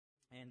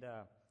And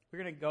we're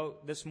going to go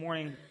this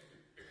morning.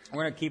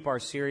 We're going to keep our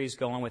series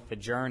going with the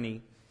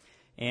journey.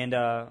 And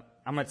I'm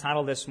going to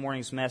title this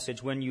morning's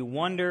message, When You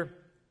Wonder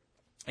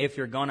If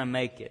You're Going to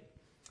Make It.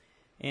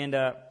 And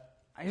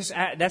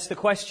that's the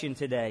question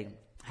today.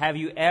 Have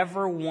you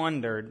ever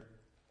wondered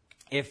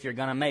if you're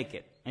going to make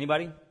it?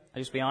 Anybody?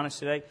 I'll just be honest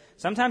today.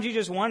 Sometimes you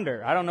just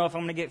wonder. I don't know if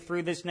I'm going to get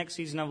through this next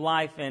season of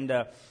life. And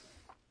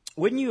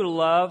wouldn't you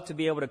love to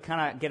be able to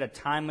kind of get a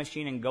time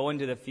machine and go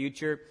into the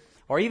future?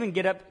 Or even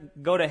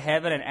go to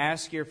heaven and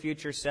ask your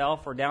future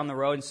self or down the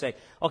road and say,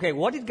 okay,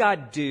 what did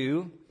God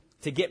do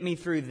to get me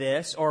through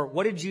this? Or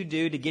what did you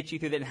do to get you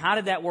through that? And how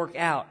did that work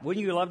out?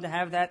 Wouldn't you love to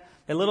have that?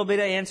 A little bit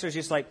of answer is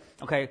just like,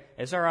 okay,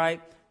 it's all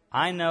right.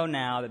 I know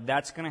now that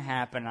that's going to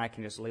happen and I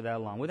can just leave that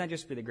alone. Wouldn't that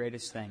just be the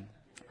greatest thing?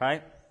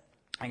 Right?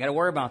 I got to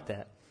worry about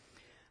that.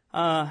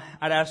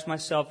 I'd ask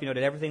myself, did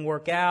everything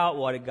work out?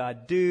 What did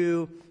God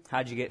do?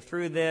 How'd you get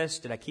through this?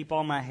 Did I keep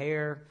all my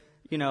hair?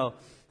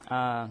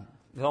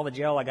 With all the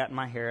gel I got in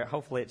my hair,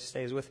 hopefully it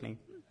stays with me.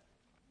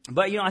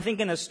 But, I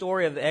think in the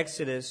story of the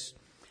Exodus,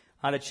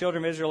 the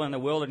children of Israel in the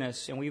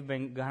wilderness, and we've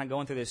been kind of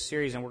going through this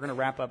series, and we're going to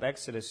wrap up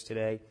Exodus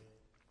today.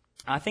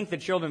 I think the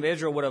children of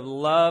Israel would have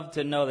loved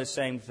to know the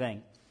same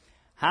thing.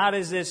 How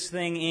does this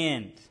thing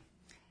end?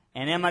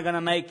 And am I going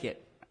to make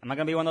it? Am I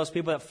going to be one of those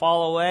people that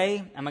fall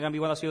away? Am I going to be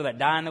one of those people that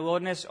die in the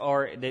wilderness?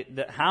 Or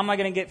how am I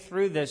going to get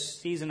through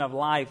this season of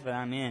life that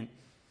I'm in?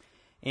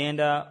 And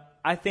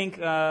I think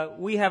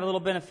we have a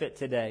little benefit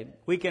today.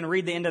 We can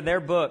read the end of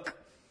their book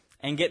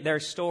and get their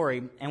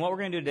story. And what we're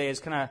going to do today is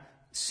kind of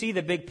see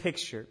the big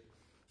picture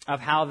of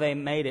how they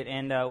made it.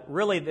 And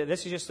really,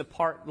 this is just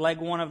leg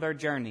one of their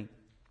journey,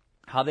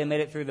 how they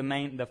made it through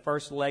the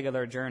first leg of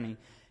their journey.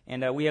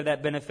 And we have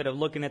that benefit of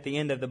looking at the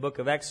end of the book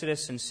of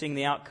Exodus and seeing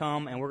the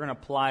outcome. And we're going to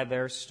apply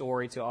their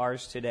story to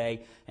ours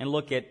today and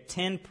look at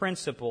 10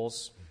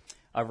 principles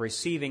of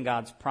receiving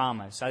God's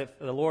promise.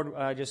 The Lord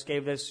just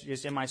gave this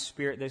just in my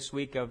spirit this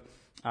week of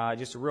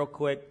just a real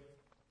quick,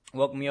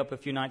 woke me up a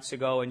few nights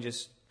ago and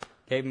just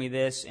gave me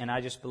this, and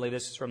I just believe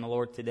this is from the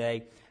Lord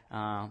today.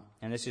 And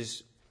this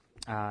is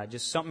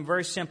just something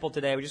very simple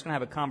today. We're just going to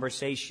have a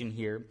conversation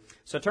here.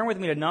 So turn with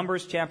me to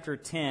Numbers chapter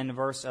 10,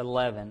 verse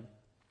 11.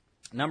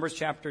 Numbers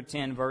chapter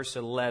 10, verse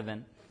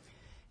 11.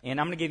 And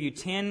I'm going to give you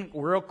 10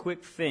 real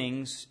quick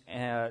things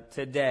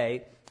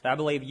today that I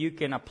believe you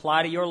can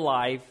apply to your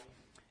life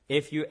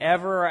if you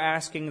ever are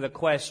asking the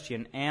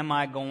question, am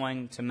I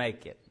going to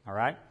make it? All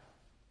right?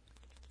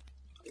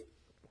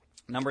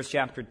 Numbers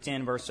chapter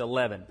 10, verse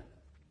 11.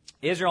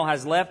 Israel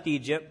has left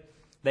Egypt.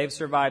 They've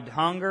survived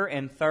hunger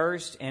and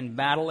thirst and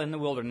battle in the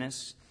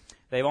wilderness.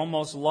 They've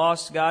almost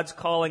lost God's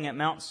calling at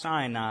Mount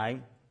Sinai.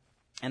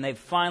 And they've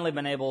finally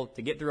been able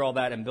to get through all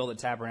that and build the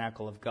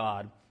tabernacle of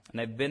God. And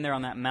they've been there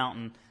on that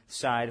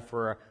mountainside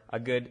for a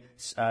good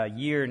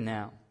year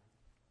now.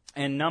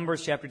 And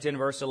Numbers chapter 10,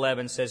 verse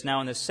 11 says, Now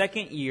in the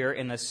second year,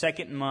 in the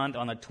second month,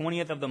 on the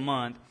 20th of the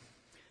month,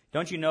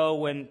 don't you know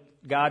when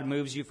God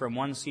moves you from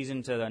one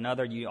season to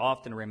another, you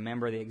often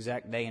remember the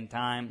exact day and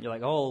time? You're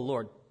like, oh,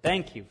 Lord,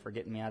 thank you for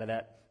getting me out of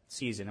that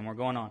season. And we're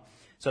going on.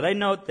 So they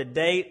note the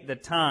date, the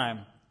time.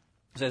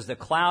 It says, the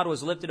cloud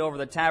was lifted over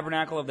the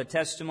tabernacle of the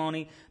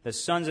testimony. The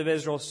sons of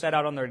Israel set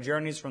out on their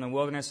journeys from the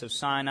wilderness of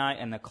Sinai,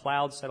 and the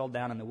cloud settled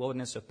down in the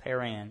wilderness of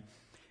Paran.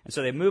 And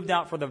so they moved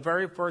out for the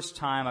very first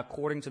time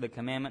according to the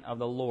commandment of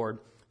the Lord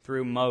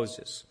through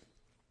Moses.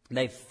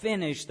 They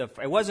finished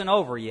it wasn't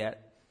over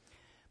yet,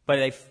 but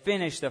they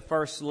finished the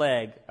first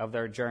leg of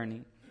their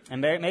journey. And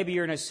maybe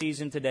you're in a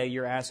season today,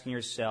 you're asking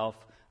yourself,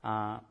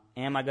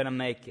 am I going to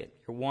make it?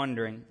 You're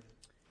wondering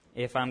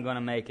if I'm going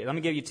to make it. Let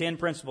me give you 10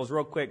 principles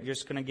real quick.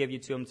 Just going to give you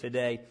to them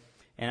today.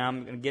 And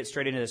I'm going to get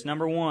straight into this.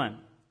 Number one,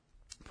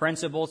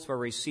 principles for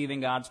receiving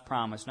God's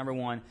promise. Number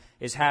one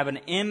is have an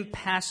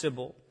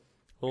impassable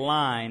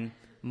line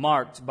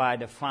marked by a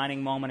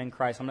defining moment in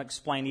Christ. I'm going to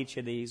explain each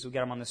of these. We've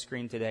got them on the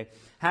screen today.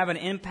 Have an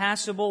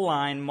impassable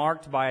line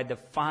marked by a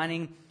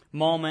defining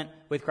moment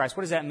with Christ.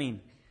 What does that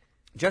mean?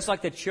 Just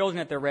like the children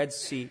at the Red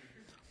Sea,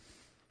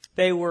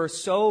 they were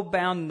so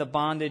bound in the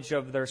bondage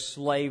of their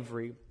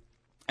slavery,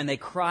 and they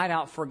cried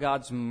out for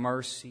God's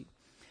mercy.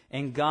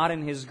 And God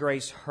in His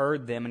grace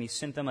heard them, and He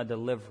sent them a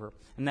deliverer.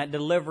 And that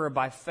deliverer,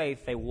 by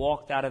faith, they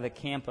walked out of the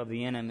camp of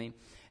the enemy.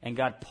 And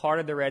God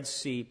parted the Red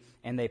Sea,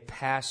 and they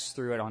passed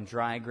through it on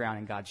dry ground,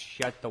 and God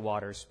shut the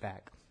waters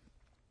back.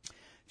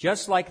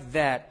 Just like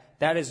that,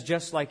 that is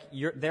just like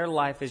their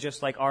life is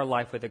just like our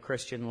life with the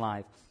Christian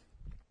life.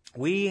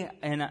 We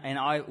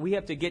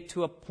have to get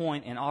to a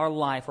point in our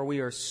life where we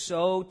are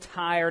so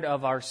tired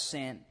of our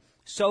sin,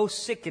 so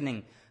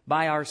sickening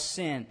by our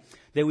sin,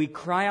 that we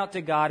cry out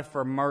to God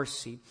for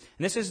mercy.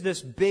 And this is this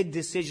big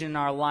decision in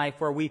our life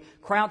where we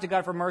cry out to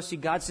God for mercy.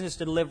 God sends us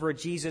to deliver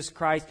Jesus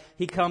Christ.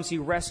 He comes, He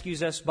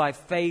rescues us by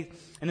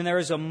faith. And then there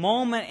is a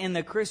moment in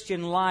the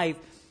Christian life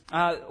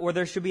or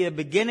there should be a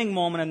beginning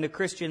moment in the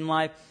Christian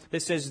life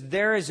that says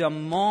there is a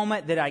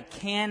moment that I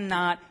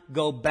cannot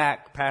go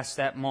back past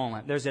that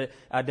moment. There's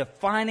a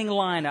defining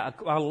line,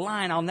 a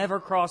line I'll never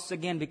cross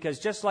again, because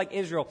just like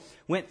Israel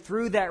went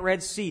through that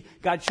Red Sea,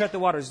 God shut the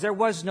waters. There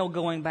was no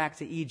going back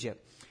to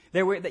Egypt.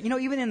 They were,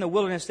 even in the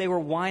wilderness, they were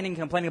whining,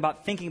 complaining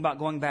about, thinking about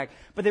going back,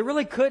 but they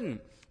really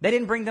couldn't. They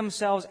didn't bring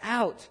themselves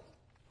out.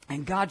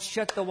 And God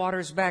shut the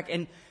waters back.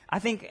 And I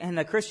think in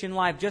the Christian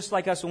life, just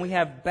like us, when we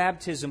have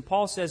baptism,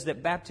 Paul says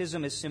that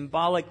baptism is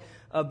symbolic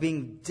of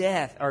being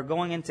death, or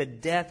going into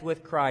death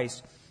with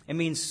Christ. It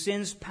means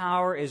sin's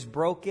power is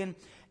broken,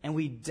 and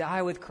we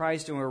die with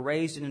Christ, and we're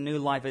raised in a new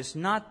life. It's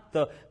not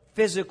the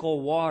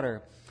physical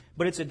water,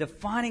 but it's a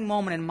defining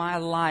moment in my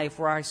life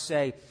where I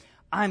say,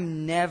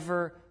 I'm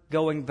never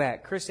going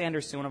back. Chris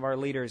Anderson, one of our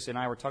leaders, and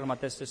I were talking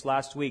about this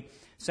last week,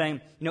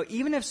 saying,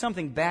 even if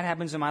something bad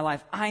happens in my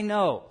life, I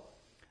know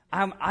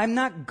I'm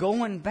not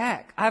going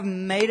back. I've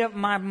made up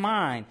my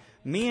mind.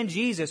 Me and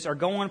Jesus are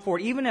going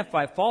forward. Even if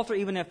I falter,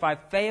 even if I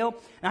fail.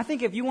 And I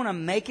think if you want to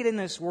make it in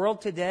this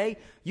world today,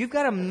 you've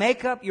got to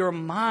make up your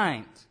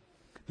mind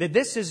that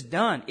this is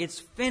done. It's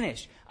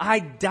finished. I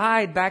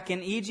died back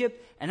in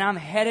Egypt, and I'm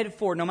headed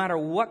forward. No matter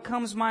what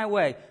comes my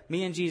way,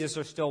 me and Jesus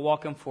are still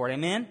walking forward.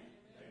 Amen?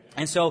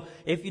 And so,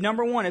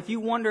 number one, if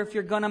you wonder if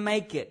you're going to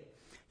make it,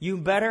 you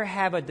better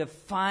have a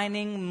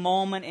defining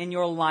moment in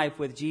your life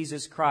with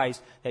Jesus Christ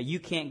that you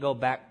can't go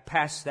back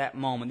past that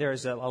moment. There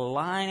is a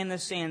line in the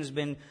sand that's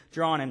been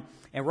drawn. And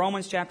in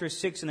Romans chapter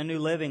 6 in the New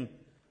Living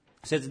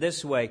says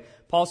this way.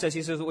 Paul says,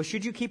 well,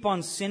 should you keep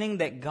on sinning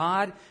that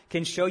God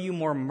can show you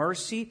more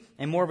mercy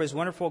and more of His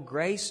wonderful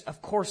grace?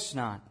 Of course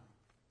not.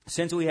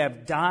 Since we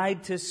have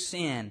died to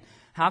sin,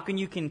 how can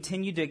you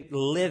continue to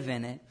live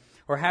in it?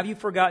 Or have you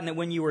forgotten that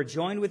when you were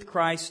joined with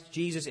Christ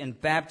Jesus in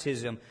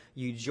baptism,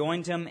 you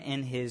joined Him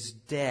in His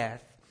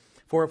death?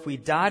 For if we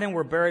died and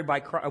were buried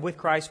with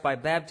Christ by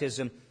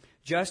baptism,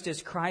 just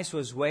as Christ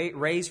was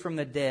raised from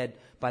the dead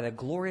by the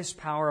glorious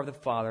power of the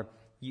Father,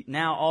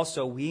 now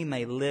also we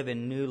may live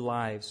in new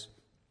lives.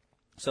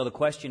 So the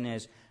question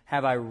is,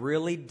 have I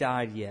really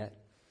died yet?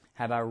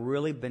 Have I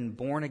really been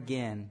born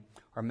again?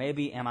 Or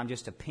maybe am I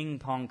just a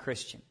ping-pong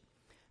Christian,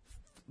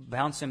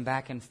 bouncing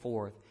back and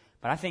forth?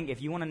 But I think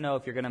if you want to know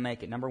if you're going to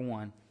make it, number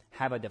one,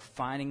 have a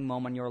defining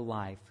moment in your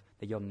life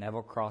that you'll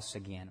never cross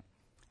again.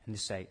 And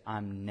to say,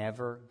 I'm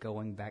never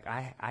going back.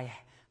 I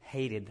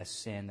hated the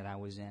sin that I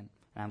was in,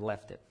 and I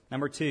left it.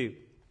 Number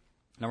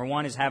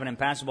one is have an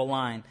impassable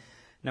line.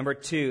 Number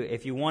two,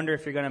 if you wonder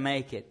if you're going to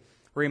make it,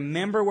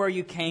 remember where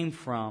you came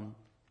from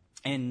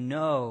and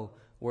know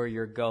where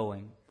you're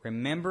going.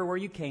 Remember where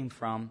you came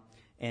from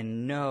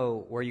and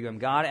know where you're going.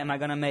 God, am I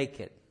going to make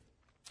it?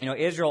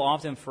 Israel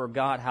often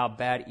forgot how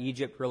bad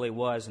Egypt really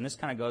was, and this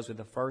kind of goes with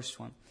the first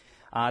one.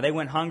 They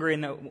went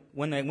hungry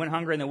when they went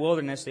hungry in the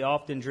wilderness, they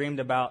often dreamed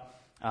about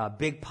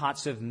big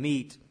pots of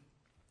meat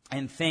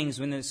and things.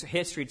 When this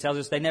history tells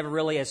us they never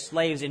really, as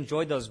slaves,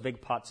 enjoyed those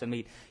big pots of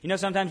meat.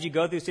 Sometimes you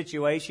go through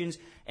situations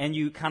and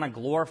you kind of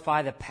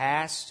glorify the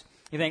past.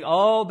 You think,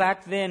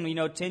 back then,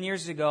 10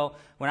 years ago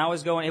when I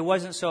was going, it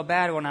wasn't so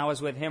bad when I was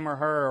with him or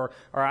her,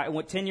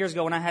 or 10 years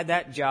ago when I had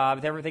that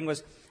job, everything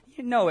was,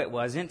 no, it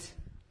wasn't.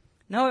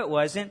 No, it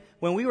wasn't.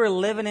 When we were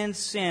living in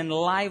sin,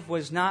 life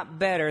was not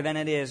better than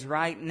it is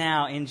right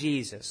now in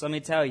Jesus. Let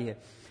me tell you.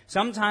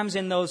 Sometimes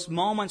in those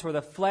moments where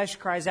the flesh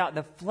cries out,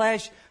 the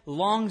flesh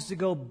longs to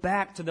go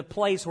back to the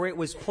place where it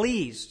was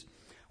pleased,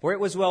 where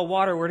it was well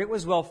watered, where it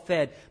was well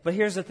fed. But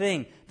here's the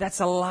thing. That's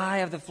a lie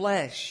of the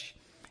flesh.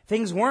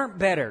 Things weren't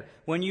better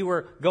when you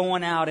were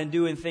going out and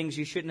doing things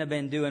you shouldn't have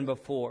been doing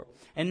before.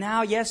 And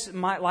now, yes,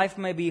 life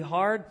may be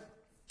hard,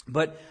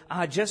 but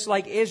just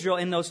like Israel,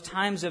 in those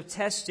times of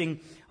testing,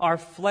 our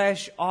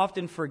flesh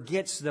often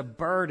forgets the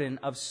burden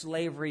of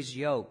slavery's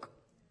yoke.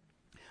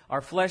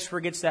 Our flesh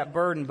forgets that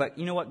burden, but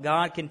you know what?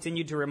 God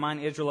continued to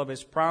remind Israel of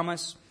His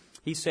promise.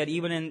 He said,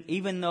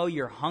 even though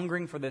you're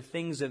hungering for the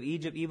things of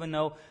Egypt, even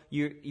though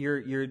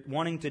you're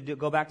wanting to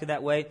go back to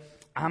that way,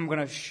 I'm going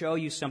to show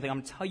you something. I'm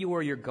going to tell you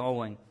where you're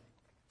going.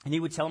 And He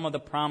would tell them of the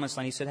promised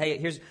land. He said, hey,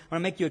 I'm going to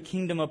make you a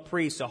kingdom of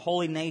priests, a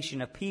holy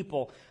nation, a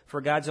people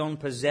for God's own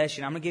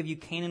possession. I'm going to give you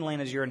Canaan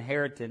land as your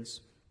inheritance.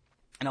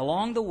 And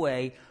along the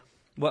way,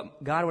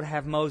 what God would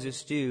have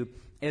Moses do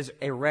is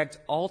erect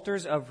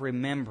altars of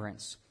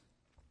remembrance.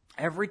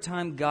 Every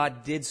time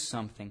God did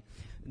something,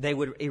 they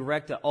would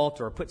erect an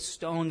altar or put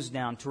stones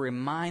down to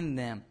remind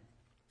them.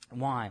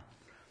 Why?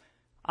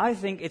 I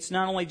think it's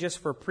not only just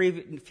for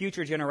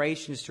future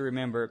generations to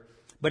remember,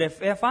 but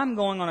if I'm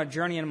going on a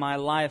journey in my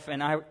life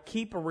and I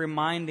keep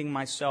reminding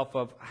myself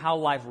of how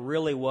life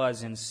really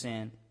was in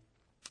sin,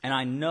 and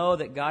I know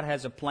that God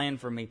has a plan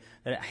for me,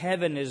 that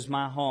heaven is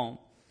my home,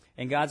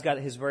 and God's got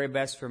His very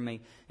best for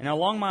me. And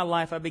along my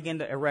life, I begin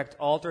to erect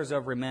altars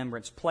of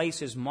remembrance,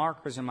 places,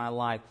 markers in my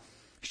life.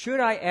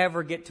 Should I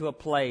ever get to a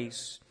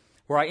place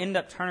where I end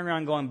up turning around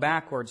and going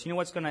backwards, you know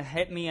what's going to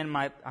hit me on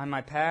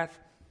my path?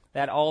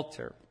 That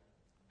altar.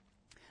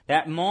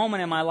 That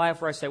moment in my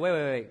life where I say,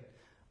 wait.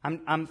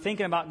 I'm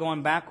thinking about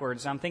going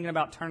backwards. I'm thinking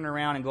about turning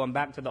around and going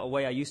back to the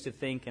way I used to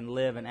think and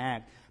live and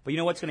act. But you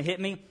know what's going to hit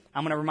me?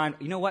 I'm going to remind,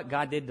 you know what?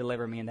 God did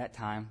deliver me in that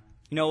time.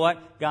 You know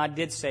what? God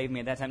did save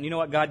me at that time. You know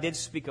what? God did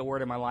speak a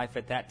word in my life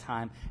at that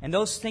time. And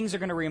those things are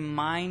going to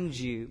remind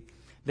you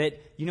that,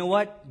 you know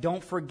what?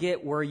 Don't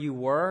forget where you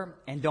were,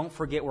 and don't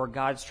forget where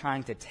God's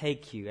trying to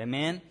take you.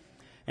 Amen?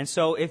 And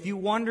so if you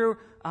wonder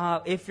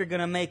if you're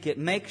going to make it,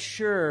 make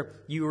sure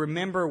you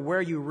remember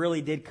where you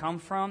really did come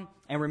from,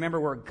 and remember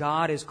where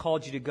God has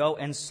called you to go,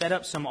 and set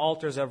up some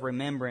altars of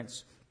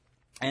remembrance.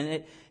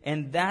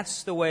 And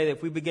that's the way that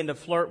if we begin to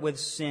flirt with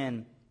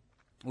sin,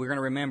 we're going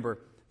to remember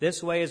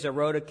this way is a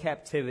road of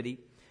captivity.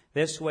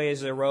 This way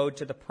is a road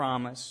to the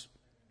promise.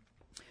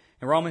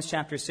 In Romans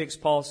chapter 6,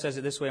 Paul says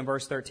it this way in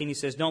verse 13. He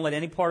says, don't let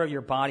any part of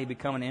your body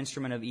become an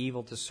instrument of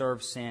evil to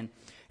serve sin.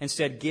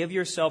 Instead, give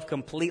yourself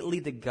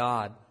completely to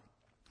God.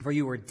 For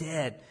you were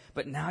dead,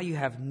 but now you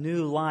have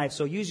new life.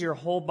 So use your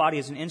whole body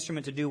as an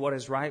instrument to do what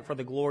is right for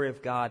the glory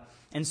of God.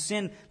 And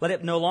sin, let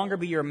it no longer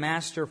be your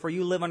master, for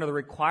you live under the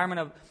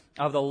requirement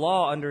of the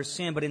law under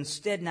sin, but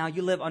instead now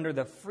you live under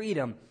the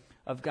freedom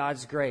of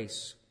God's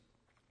grace.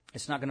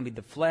 It's not going to be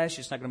the flesh,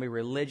 it's not going to be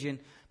religion,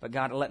 but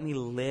God, let me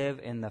live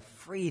in the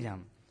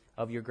freedom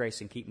of your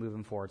grace and keep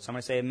moving forward.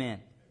 Somebody say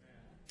amen.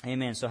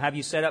 Amen. So have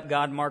you set up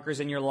God markers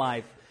in your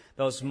life?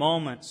 Those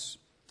moments,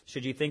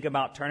 should you think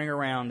about turning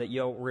around, that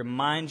you'll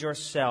remind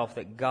yourself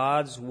that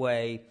God's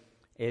way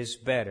is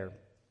better.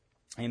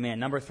 Amen.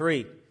 Number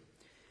 3,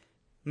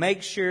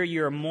 make sure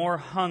you're more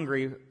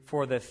hungry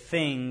for the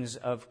things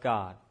of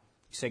God.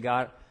 You say,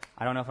 God,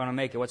 I don't know if I'm going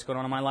to make it. What's going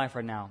on in my life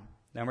right now?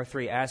 Number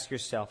 3, ask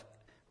yourself,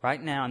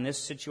 right now in this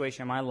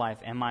situation in my life,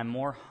 am I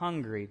more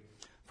hungry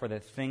for the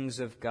things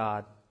of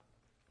God?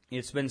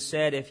 It's been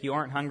said, if you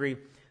aren't hungry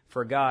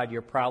for God,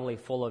 you're probably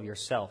full of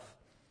yourself.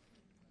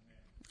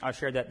 I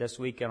shared that this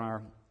week on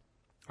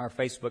our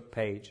Facebook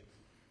page.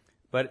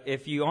 But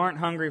if you aren't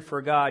hungry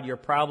for God, you're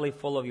probably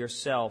full of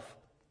yourself.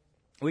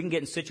 We can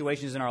get in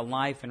situations in our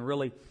life and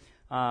really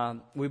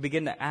we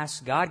begin to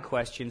ask God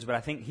questions, but I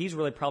think He's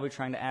really probably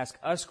trying to ask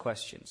us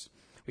questions.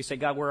 We say,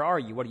 God, where are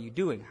you? What are you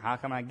doing? How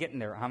come I getting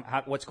there?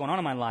 What's going on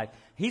in my life?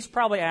 He's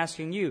probably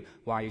asking you,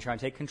 why are you trying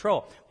to take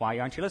control? Why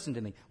aren't you listening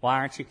to me? Why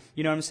aren't you,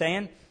 you know what I'm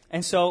saying?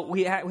 And so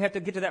we have to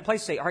get to that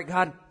place and say, all right,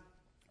 God,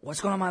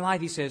 what's going on in my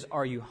life? He says,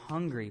 are you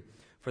hungry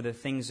for the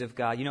things of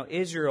God? You know,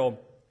 Israel,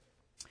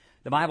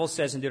 the Bible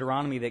says in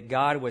Deuteronomy that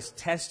God was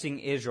testing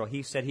Israel.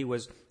 He said He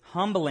was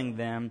humbling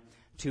them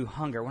to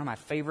hunger. One of my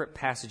favorite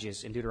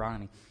passages in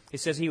Deuteronomy. It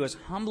says He was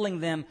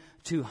humbling them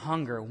to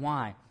hunger.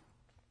 Why?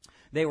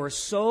 They were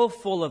so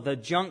full of the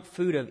junk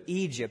food of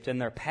Egypt in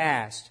their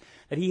past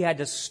that He had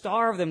to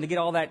starve them to get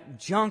all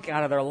that junk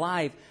out of their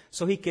life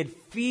so He could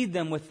feed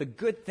them with the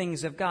good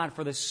things of God,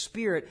 for the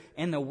Spirit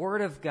and the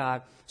Word of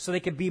God, so they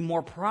could be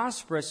more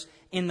prosperous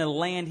in the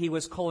land He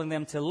was calling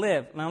them to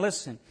live. Now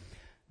listen,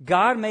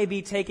 God may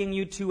be taking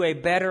you to a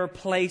better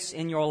place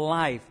in your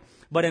life,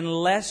 but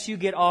unless you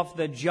get off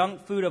the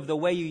junk food of the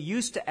way you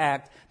used to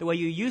act, the way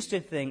you used to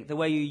think, the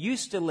way you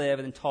used to live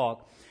and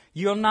talk,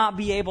 you'll not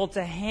be able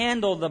to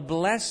handle the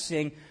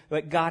blessing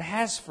that God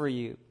has for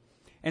you.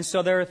 And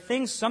so there are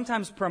things,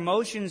 sometimes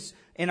promotions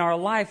in our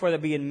life, whether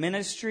it be in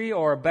ministry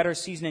or a better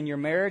season in your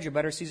marriage, a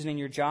better season in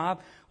your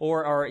job,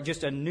 or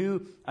just a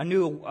new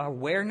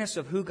awareness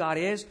of who God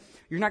is.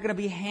 You're not going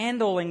to be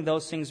handling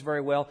those things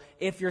very well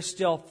if you're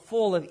still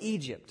full of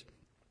Egypt.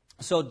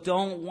 So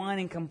don't whine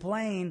and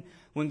complain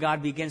when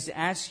God begins to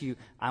ask you,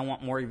 I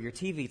want more of your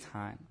TV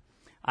time.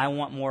 I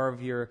want more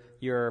of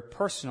your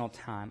personal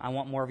time. I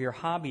want more of your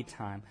hobby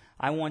time.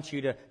 I want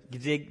you to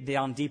dig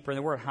down deeper in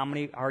the Word. How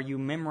many are you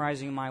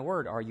memorizing my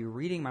Word? Are you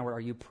reading my Word? Are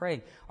you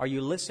praying? Are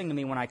you listening to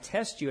me when I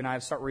test you and I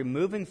start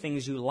removing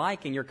things you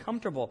like and you're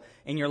comfortable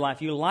in your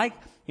life? You like,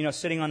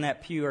 sitting on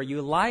that pew, or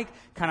you like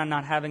kind of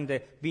not having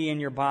to be in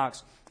your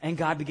box. And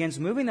God begins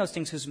moving those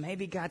things because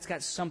maybe God's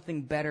got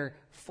something better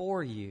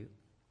for you.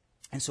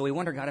 And so we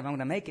wonder, God, if I'm going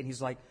to make it. He's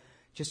like,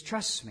 just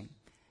trust me.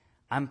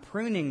 I'm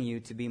pruning you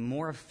to be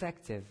more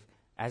effective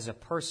as a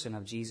person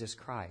of Jesus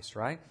Christ,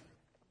 right?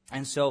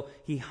 And so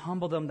He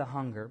humbled them to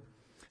hunger.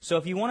 So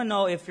if you want to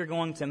know if you're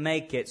going to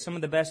make it, some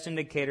of the best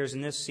indicators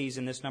in this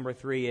season, this number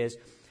 3 is,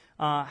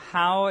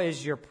 how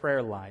is your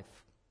prayer life?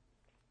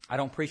 I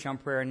don't preach on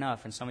prayer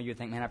enough, and some of you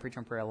think, man, I preach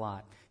on prayer a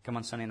lot. Come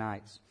on Sunday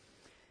nights.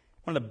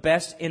 One of the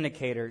best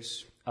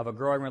indicators of a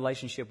growing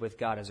relationship with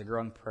God is a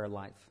growing prayer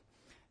life.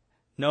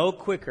 No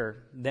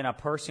quicker than a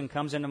person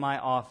comes into my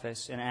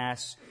office and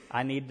asks,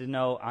 I need to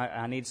know,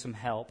 I need some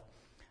help.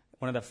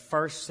 One of the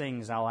first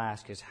things I'll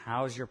ask is,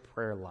 how's your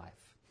prayer life?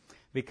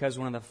 Because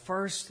one of the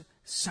first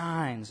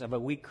signs of a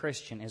weak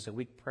Christian is a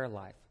weak prayer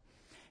life.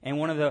 And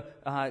one of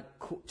the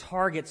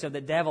targets of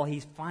the devil,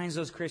 he finds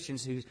those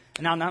Christians who's...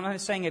 Now, I'm not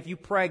saying if you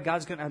pray,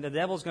 the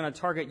devil's going to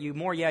target you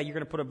more. Yeah, you're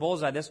going to put a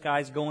bullseye. This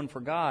guy's going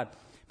for God.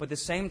 But at the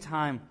same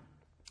time,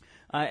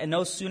 and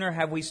no sooner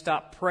have we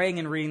stopped praying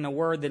and reading the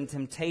Word than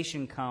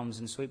temptation comes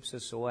and sweeps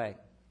us away.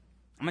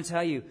 I'm going to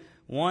tell you,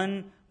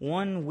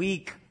 one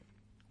week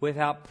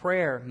without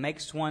prayer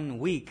makes one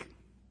weak,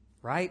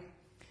 right?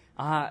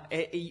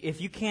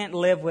 If you can't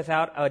live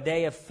without a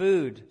day of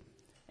food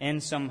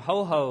and some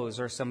ho-hos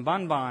or some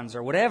bonbons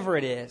or whatever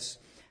it is,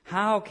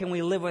 how can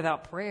we live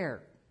without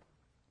prayer?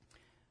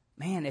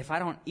 Man, if I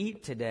don't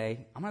eat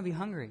today, I'm going to be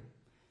hungry.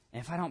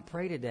 And if I don't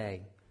pray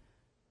today,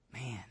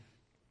 man,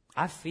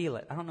 I feel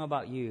it. I don't know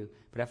about you,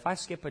 but if I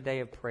skip a day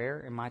of prayer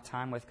in my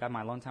time with God,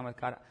 my alone time with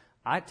God,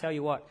 I tell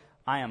you what,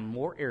 I am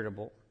more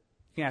irritable.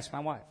 You can ask my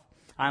wife.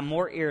 I'm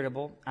more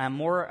irritable. I'm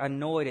more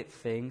annoyed at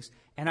things.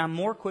 And I'm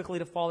more quickly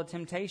to fall to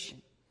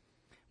temptation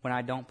when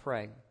I don't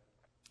pray.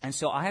 And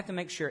so I have to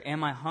make sure,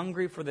 am I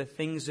hungry for the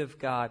things of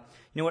God?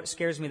 You know what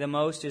scares me the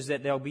most is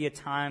that there'll be a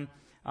time,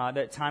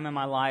 that time in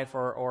my life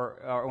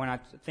or when I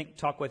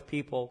talk with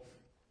people,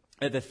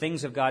 that the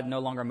things of God no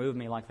longer move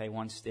me like they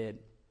once did.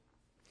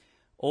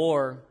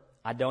 Or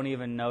I don't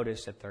even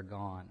notice that they're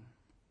gone.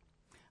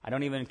 I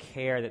don't even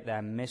care that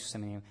I miss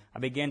them. I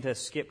begin to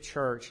skip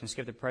church and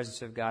skip the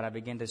presence of God. I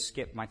begin to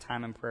skip my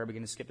time in prayer. I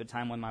begin to skip the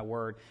time with my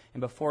word. And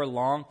before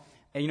long,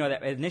 and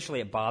that initially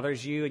it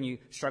bothers you and you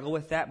struggle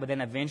with that, but then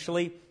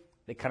eventually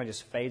it kind of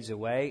just fades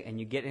away and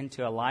you get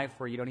into a life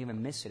where you don't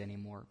even miss it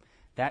anymore.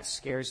 That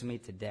scares me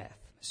to death,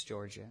 Miss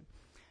Georgia.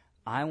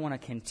 I want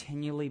to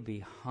continually be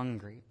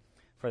hungry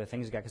for the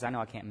things of God because I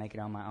know I can't make it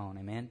on my own.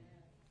 Amen?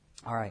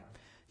 All right.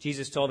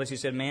 Jesus told us, He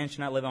said, man should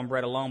not live on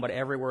bread alone, but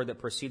every word that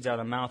proceeds out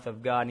of the mouth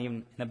of God. And even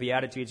in the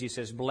Beatitudes, He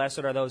says,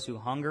 blessed are those who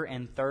hunger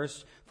and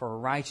thirst for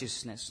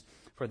righteousness,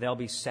 for they'll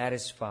be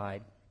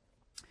satisfied.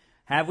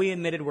 Have we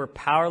admitted we're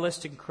powerless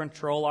to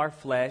control our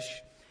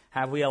flesh?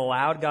 Have we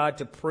allowed God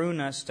to prune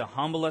us, to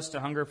humble us, to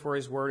hunger for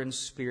His Word and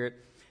Spirit?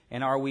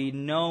 And are we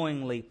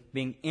knowingly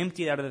being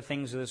emptied out of the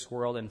things of this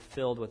world and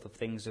filled with the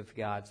things of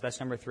God? So that's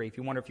number 3. If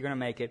you wonder if you're going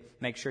to make it,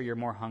 make sure you're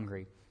more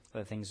hungry for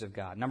the things of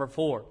God. Number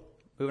 4,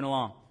 moving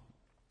along.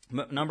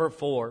 Number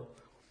 4,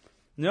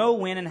 know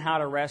when and how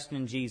to rest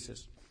in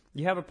Jesus.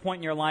 You have a point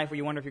in your life where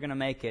you wonder if you're going to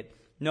make it.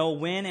 Know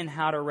when and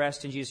how to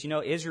rest in Jesus. You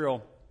know,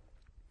 Israel,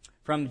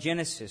 from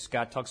Genesis,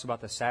 God talks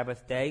about the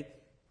Sabbath day.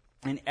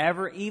 And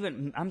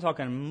I'm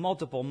talking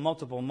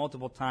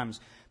multiple times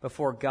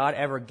before God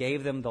ever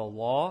gave them the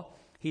law,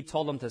 He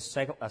told them to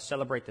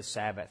celebrate the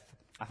Sabbath.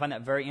 I find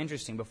that very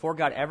interesting. Before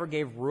God ever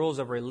gave rules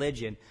of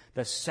religion,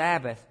 the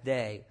Sabbath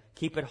day,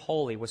 keep it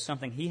holy, was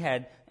something He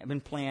had been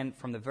planned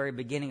from the very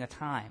beginning of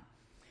time.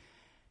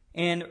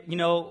 And,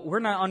 we're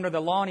not under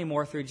the law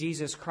anymore through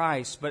Jesus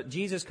Christ, but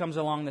Jesus comes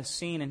along the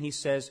scene and He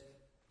says,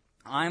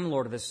 I'm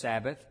Lord of the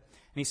Sabbath.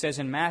 And He says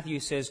in Matthew, He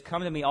says,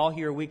 come to me all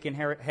who are weak and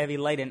heavy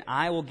laden,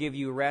 I will give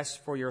you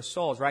rest for your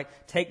souls, right?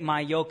 Take my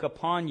yoke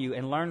upon you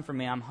and learn from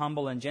me. I'm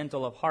humble and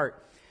gentle of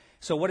heart.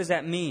 So what does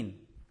that mean?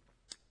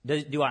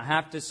 Do I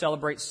have to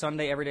celebrate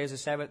Sunday every day as a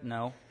Sabbath?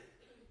 No.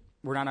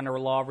 We're not under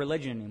a law of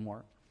religion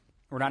anymore.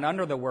 We're not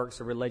under the works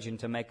of religion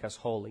to make us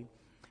holy.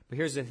 But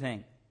here's the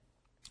thing.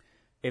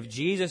 If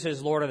Jesus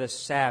is Lord of the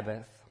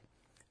Sabbath,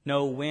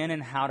 know when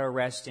and how to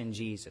rest in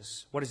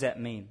Jesus. What does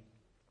that mean?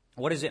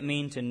 What does it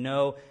mean to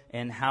know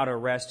and how to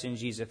rest in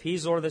Jesus? If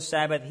He's Lord of the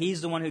Sabbath, He's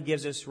the one who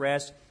gives us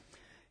rest.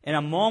 In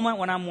a moment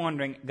when I'm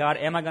wondering, God,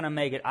 am I going to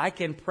make it? I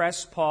can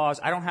press pause.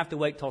 I don't have to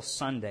wait till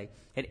Sunday.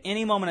 At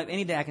any moment of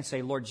any day, I can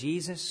say, Lord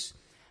Jesus,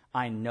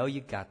 I know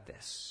you got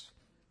this.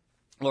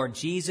 Lord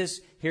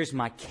Jesus, here's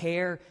my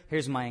care,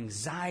 here's my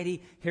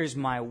anxiety, here's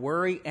my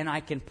worry, and I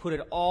can put it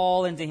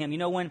all into Him. You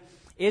know, when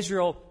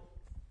Israel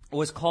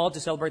was called to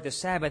celebrate the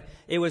Sabbath,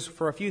 it was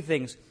for a few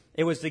things.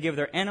 It was to give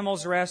their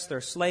animals rest,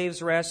 their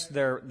slaves rest,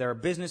 their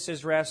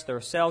businesses rest, their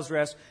selves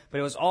rest, but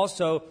it was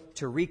also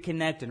to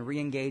reconnect and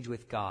re-engage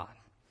with God.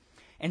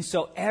 And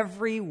so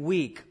every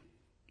week,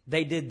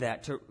 they did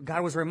that.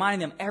 God was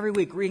reminding them every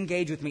week,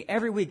 re-engage with me.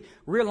 Every week,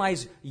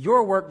 realize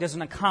your work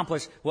doesn't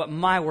accomplish what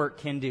my work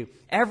can do.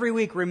 Every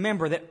week,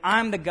 remember that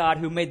I'm the God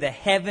who made the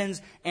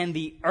heavens and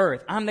the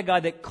earth. I'm the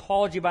God that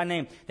called you by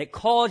name, that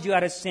called you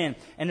out of sin,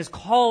 and is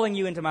calling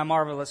you into my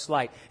marvelous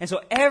light. And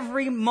so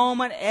every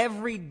moment,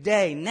 every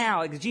day,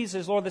 now, as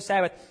Jesus is Lord of the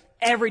Sabbath,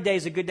 every day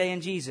is a good day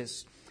in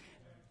Jesus.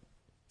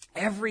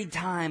 Every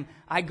time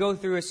I go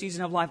through a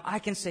season of life, I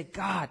can say,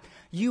 God,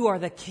 you are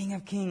the King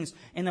of Kings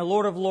and the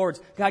Lord of Lords.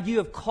 God, you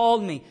have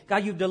called me.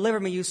 God, you've delivered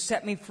me. You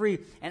set me free.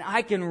 And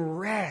I can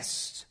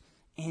rest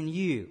in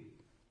you.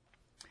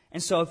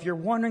 And so if you're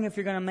wondering if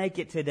you're going to make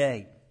it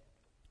today,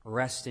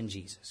 rest in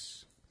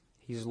Jesus.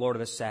 He's Lord of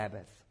the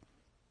Sabbath.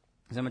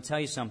 Because I'm going to tell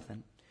you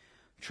something.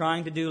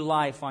 Trying to do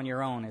life on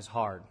your own is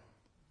hard.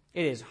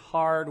 It is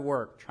hard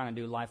work trying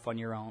to do life on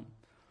your own.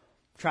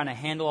 Trying to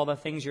handle all the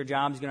things your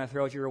job's going to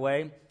throw your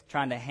way.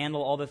 Trying to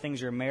handle all the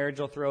things your marriage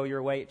will throw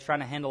your way.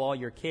 Trying to handle all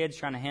your kids.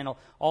 Trying to handle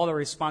all the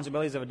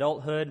responsibilities of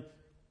adulthood.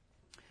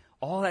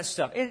 All that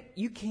stuff.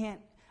 You can't.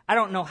 I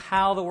don't know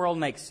how the world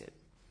makes it.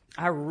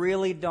 I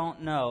really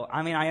don't know.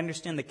 I mean, I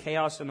understand the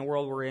chaos in the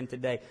world we're in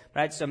today.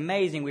 But it's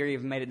amazing we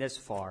even made it this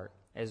far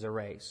as a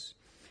race.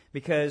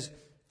 Because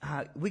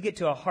we get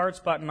to a hard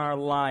spot in our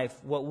life.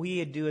 What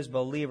we do as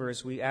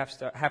believers, we have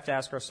to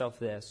ask ourselves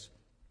this.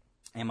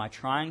 Am I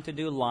trying to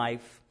do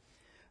life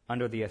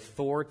under the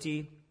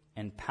authority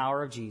and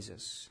power of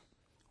Jesus,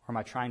 or am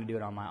I trying to do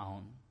it on my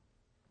own?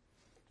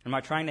 Am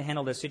I trying to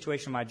handle this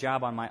situation of my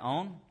job on my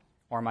own,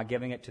 or am I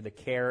giving it to the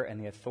care and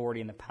the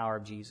authority and the power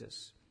of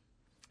Jesus?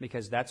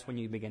 Because that's when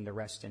you begin to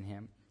rest in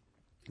Him.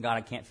 God,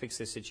 I can't fix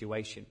this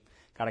situation.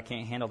 God, I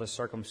can't handle this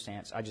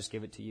circumstance. I just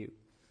give it to you.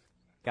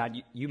 God,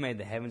 you made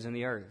the heavens and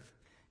the earth.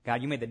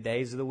 God, you made the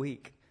days of the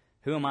week.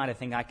 Who am I to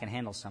think I can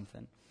handle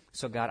something?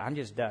 So God, I'm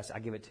just dust. I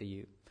give it to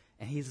you.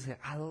 And He's like,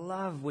 I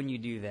love when you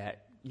do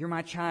that. You're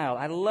my child.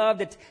 I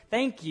love it.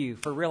 Thank you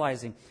for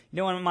realizing. You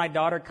know, when my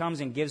daughter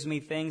comes and gives me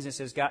things and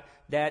says, God,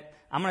 Dad,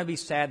 I'm going to be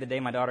sad the day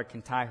my daughter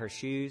can tie her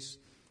shoes.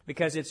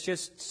 Because it's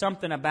just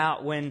something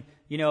about when,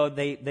 you know,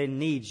 they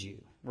need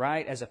you,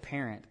 right, as a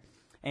parent.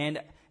 And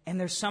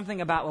there's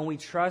something about when we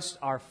trust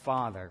our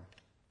Father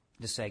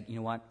to say, you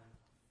know what,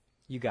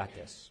 you got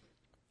this.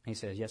 And He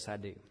says, yes, I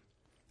do.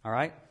 All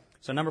right?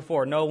 So number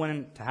 4, know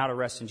when to how to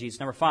rest in Jesus.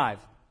 Number 5,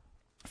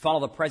 follow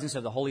the presence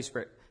of the Holy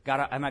Spirit.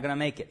 God, am I going to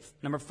make it?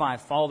 Number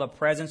 5, follow the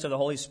presence of the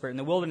Holy Spirit. In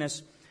the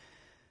wilderness,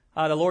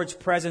 the Lord's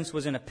presence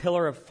was in a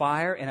pillar of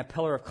fire and a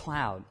pillar of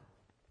cloud.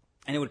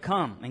 And it would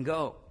come and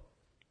go.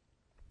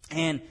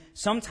 And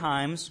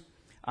sometimes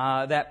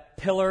that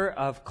pillar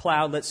of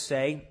cloud, let's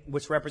say,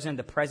 which represented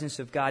the presence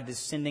of God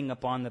descending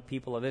upon the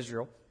people of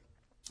Israel,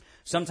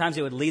 sometimes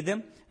it would lead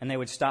them and they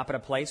would stop at a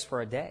place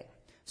for a day.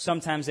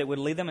 Sometimes it would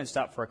lead them and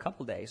stop for a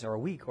couple days or a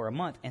week or a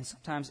month. And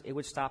sometimes it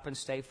would stop and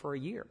stay for a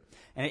year.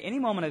 And at any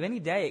moment of any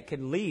day, it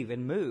could leave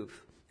and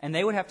move. And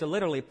they would have to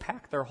literally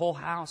pack their whole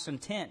house and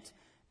tent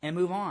and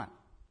move on.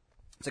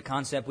 It's a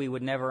concept we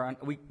would never,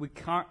 we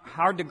can't,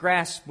 hard to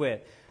grasp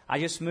with. I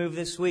just moved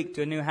this week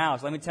to a new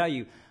house. Let me tell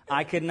you,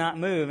 I could not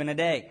move in a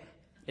day.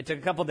 It took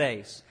a couple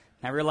days.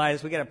 And I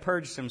realized we got to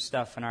purge some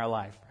stuff in our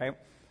life, right?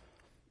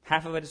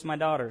 Half of it is my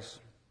daughter's.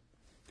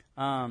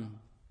 And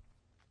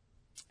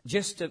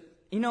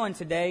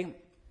today,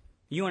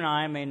 you and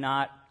I may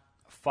not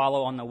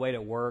follow on the way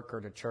to work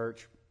or to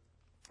church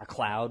a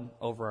cloud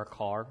over a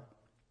car.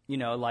 You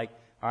know, like,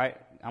 all right,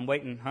 I'm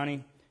waiting,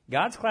 honey.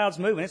 God's cloud's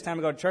moving. It's time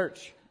to go to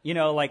church. You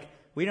know, like,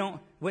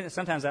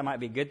 sometimes that might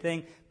be a good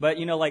thing. But,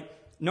 you know, like,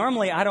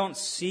 normally I don't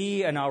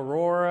see an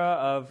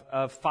aurora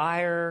of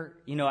fire,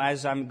 you know,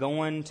 as I'm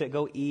going to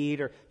go eat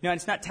or, you know,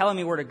 it's not telling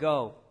me where to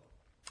go.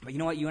 But you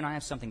know what? You and I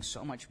have something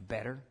so much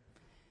better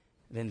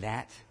than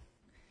that.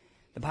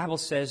 The Bible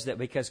says that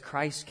because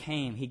Christ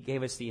came, He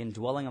gave us the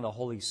indwelling of the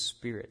Holy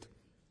Spirit.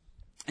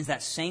 It's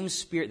that same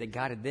Spirit that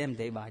guided them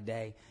day by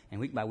day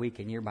and week by week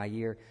and year by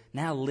year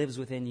now lives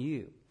within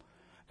you.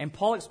 And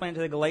Paul explained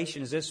to the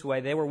Galatians this way.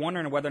 They were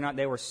wondering whether or not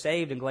they were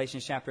saved in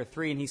Galatians chapter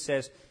 3. And he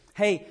says,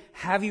 hey,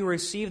 have you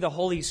received the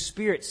Holy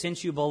Spirit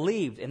since you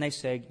believed? And they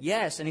said,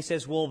 yes. And he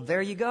says, well,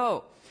 there you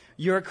go.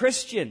 You're a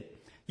Christian.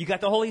 You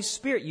got the Holy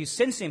Spirit. You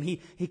sense Him.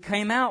 He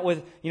came out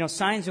with, you know,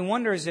 signs and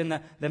wonders in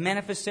the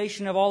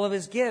manifestation of all of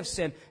His gifts.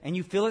 And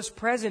you feel His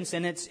presence.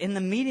 And it's in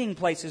the meeting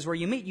places where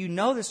you meet. You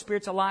know the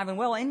Spirit's alive and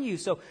well in you.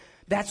 So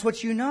that's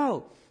what you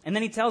know. And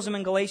then he tells them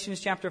in Galatians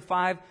chapter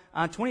 5,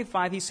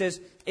 25, he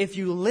says, if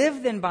you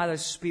live then by the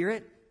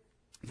Spirit,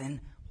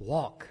 then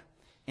walk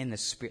in the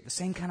Spirit. The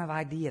same kind of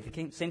idea,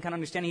 the same kind of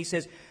understanding. He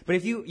says, but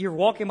if you're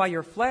walking by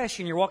your flesh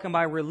and you're walking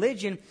by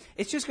religion,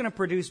 it's just going to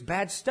produce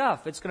bad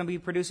stuff. It's going to be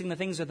producing the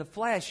things of the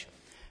flesh.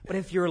 But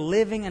if you're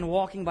living and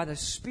walking by the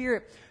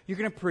Spirit, you're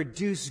going to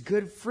produce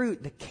good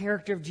fruit, the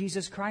character of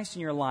Jesus Christ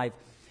in your life.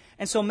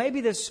 And so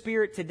maybe the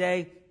Spirit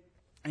today,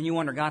 and you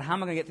wonder, God, how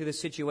am I going to get through this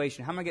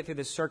situation? How am I going to get through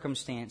this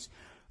circumstance?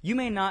 You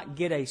may not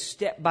get a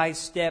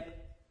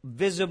step-by-step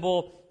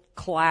visible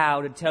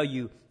cloud to tell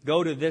you,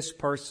 go to this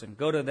person,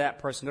 go to that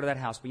person, go to that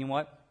house. But you know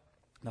what?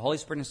 The Holy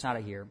Spirit inside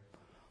of here,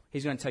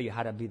 He's going to tell you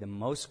how to be the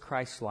most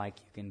Christ-like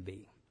you can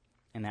be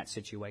in that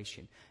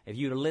situation. If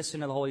you listen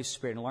to the Holy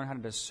Spirit and learn how to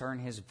discern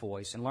His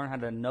voice and learn how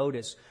to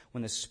notice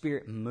when the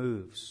Spirit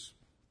moves.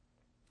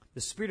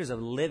 The Spirit is a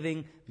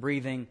living,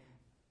 breathing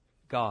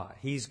God.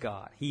 He's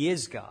God. He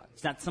is God.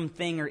 It's not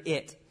something or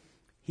it.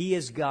 He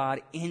is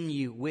God in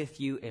you, with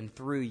you, and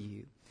through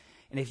you.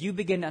 And if you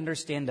begin to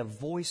understand the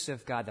voice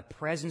of God, the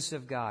presence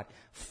of God,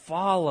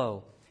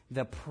 follow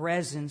the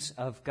presence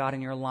of God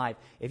in your life.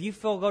 If you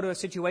go to a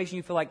situation,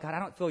 you feel like, God, I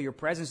don't feel your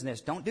presence in this.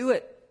 Don't do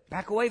it.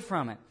 Back away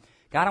from it.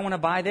 God, I want to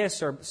buy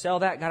this or sell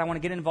that. God, I want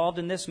to get involved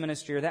in this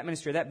ministry or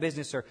that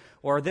business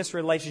or this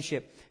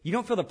relationship. You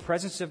don't feel the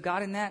presence of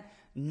God in that?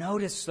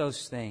 Notice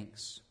those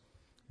things.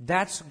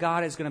 That's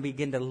God is going to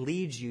begin to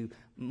lead you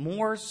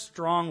more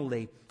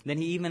strongly than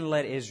He even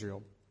led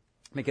Israel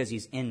because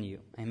He's in you.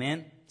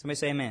 Amen? Somebody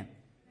say amen.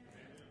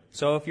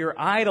 So if you're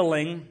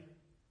idling,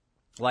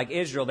 like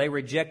Israel, they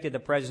rejected the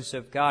presence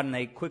of God and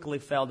they quickly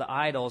fell to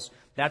idols.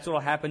 That's what will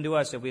happen to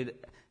us if we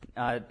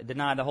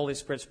deny the Holy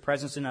Spirit's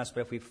presence in us.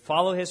 But if we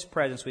follow His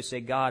presence, we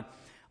say, God,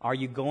 are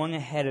you going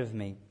ahead of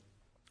me?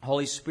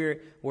 Holy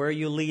Spirit, where are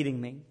you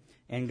leading me?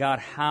 And God,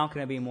 how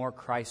can I be more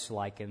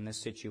Christ-like in this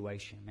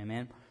situation?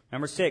 Amen?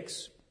 Number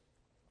 6.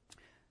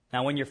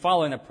 Now, when you're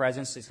following the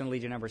presence, it's going to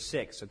lead you to number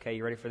 6. Okay,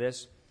 you ready for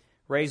this?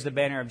 Raise the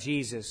banner of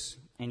Jesus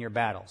in your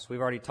battles. We've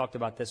already talked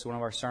about this in one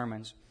of our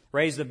sermons.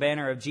 Raise the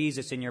banner of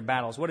Jesus in your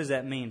battles. What does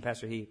that mean,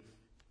 Pastor Heath?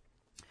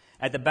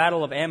 At the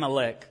battle of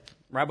Amalek,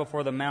 right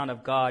before the mount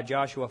of God,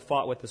 Joshua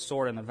fought with the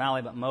sword in the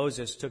valley, but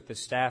Moses took the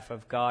staff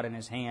of God in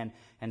his hand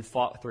and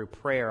fought through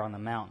prayer on the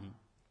mountain.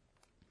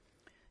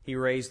 He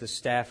raised the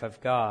staff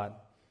of God.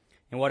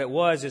 And what it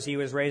was is he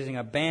was raising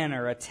a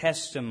banner, a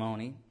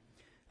testimony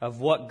of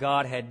what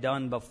God had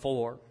done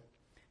before,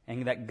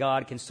 and that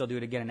God can still do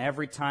it again. And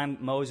every time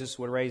Moses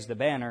would raise the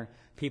banner,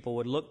 people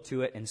would look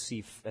to it and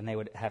see, and they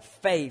would have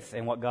faith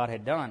in what God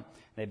had done.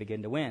 They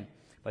begin to win.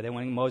 But then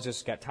when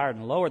Moses got tired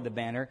and lowered the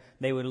banner,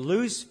 they would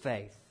lose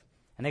faith.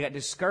 And they got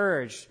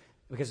discouraged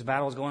because the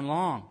battle was going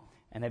long,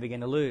 and they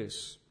began to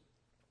lose.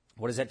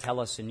 What does that tell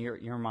us in your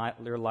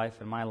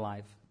life and my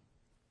life?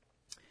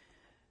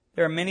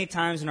 There are many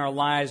times in our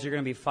lives you're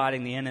going to be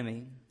fighting the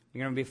enemy.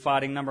 You're going to be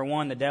fighting, number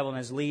one, the devil and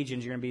his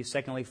legions. You're going to be,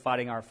 secondly,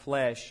 fighting our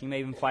flesh. You may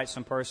even fight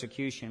some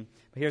persecution.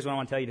 But here's what I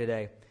want to tell you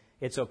today.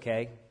 It's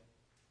okay.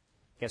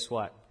 Guess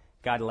what?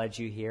 God led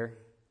you here.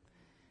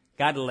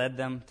 God led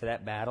them to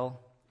that battle.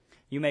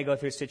 You may go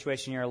through a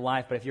situation in your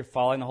life, but if you're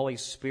following the Holy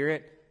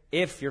Spirit,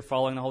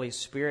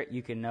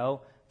 you can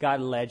know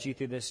God led you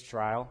through this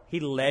trial. He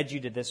led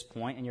you to this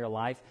point in your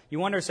life. You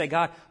wonder, say,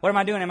 God, what am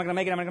I doing? Am I going to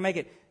make it? Am I going to make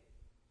it?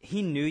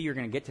 He knew you were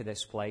going to get to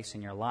this place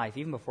in your life,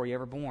 even before you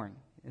were born.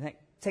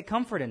 Take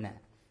comfort in that.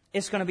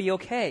 It's going to be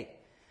okay.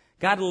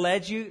 God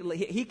led you.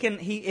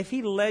 If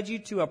He led you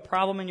to a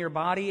problem in your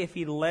body, if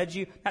He led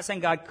you, not saying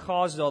God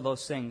caused all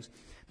those things,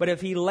 but if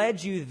He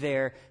led you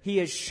there, He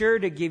is sure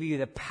to give you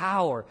the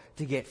power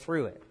to get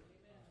through it.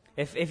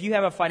 If you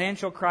have a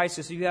financial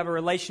crisis, if you have a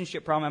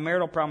relationship problem, a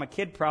marital problem, a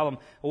kid problem,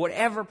 or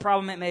whatever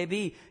problem it may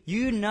be,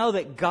 you know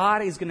that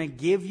God is going to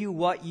give you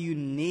what you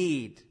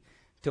need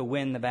to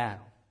win the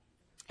battle.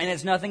 And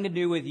it's nothing to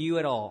do with you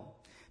at all.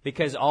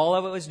 Because all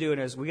of it was doing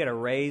is we got to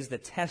raise the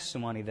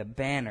testimony, the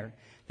banner,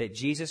 that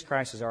Jesus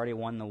Christ has already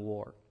won the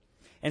war.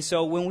 And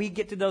so when we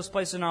get to those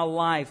places in our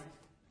life,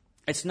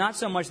 it's not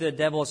so much that the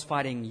devil is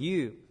fighting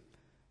you.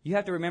 You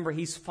have to remember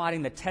he's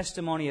fighting the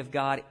testimony of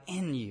God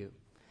in you.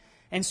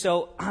 And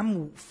so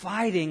I'm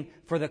fighting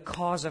for the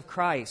cause of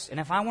Christ. And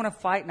if I want to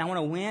fight and I want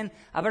to win,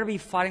 I better be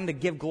fighting to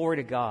give glory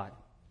to God.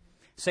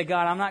 Say,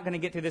 God, I'm not going to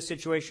get through this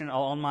situation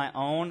on my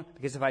own,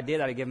 because if I did,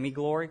 that'd give me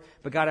glory.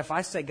 But God, if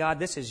I say, God,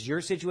 this is your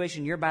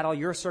situation, your battle,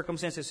 your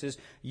circumstance, this is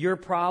your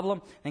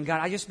problem, and God,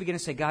 I just begin to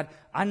say, God,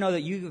 I know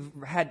that you've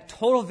had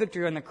total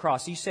victory on the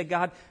cross. You said,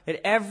 God,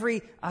 that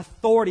every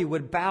authority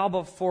would bow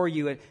before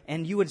you,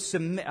 and you would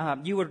submit,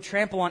 you would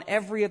trample on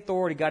every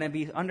authority, God, and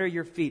be under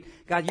your feet.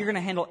 God, you're going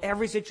to handle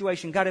every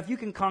situation. God, if you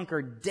can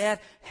conquer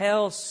death,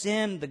 hell,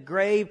 sin, the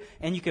grave,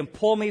 and you can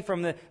pull me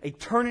from the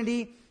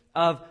eternity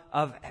of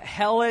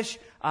hellish,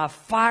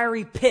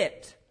 fiery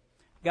pit,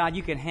 God,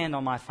 you can handle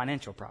my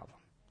financial problem.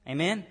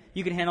 Amen?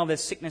 You can handle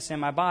this sickness in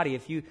my body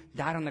if you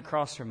died on the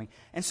cross for me.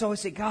 And so I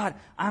say, God,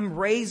 I'm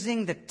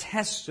raising the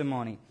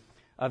testimony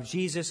of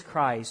Jesus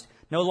Christ,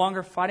 no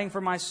longer fighting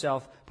for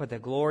myself, but the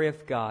glory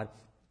of God.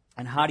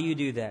 And how do you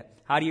do that?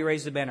 How do you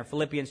raise the banner?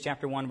 Philippians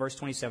chapter 1, verse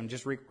 27.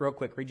 Just real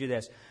quick, read you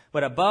this.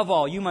 But above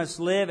all, you must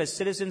live as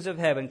citizens of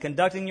heaven,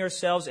 conducting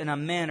yourselves in a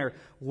manner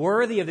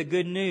worthy of the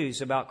good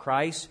news about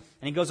Christ.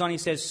 And he goes on, he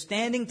says,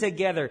 standing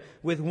together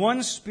with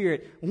one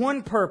spirit,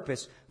 one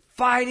purpose,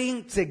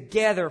 fighting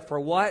together for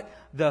what?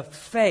 The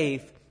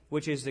faith,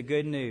 which is the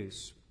good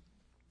news.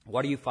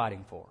 What are you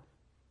fighting for?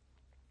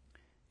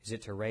 Is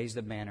it to raise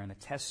the banner and the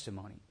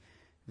testimony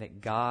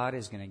that God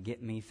is going to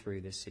get me through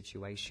this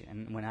situation?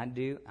 And when I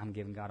do, I'm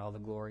giving God all the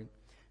glory.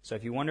 So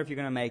if you wonder if you're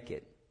going to make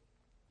it,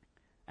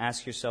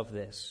 ask yourself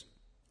this.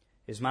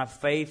 Is my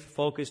faith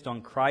focused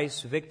on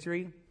Christ's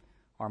victory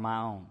or my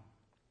own?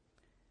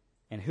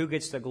 And who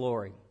gets the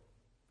glory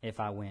if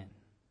I win?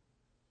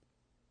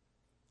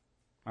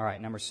 All right,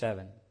 number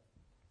 7.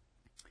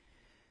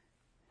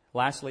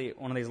 Lastly,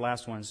 one of these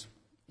last ones.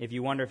 If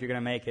you wonder if you're going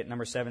to make it,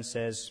 number 7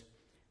 says,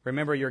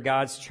 remember you're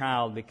God's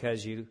child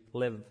because you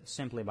live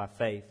simply by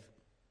faith.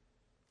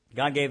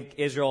 God gave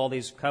Israel all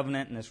these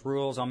covenant and these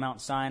rules on Mount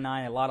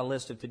Sinai, a lot of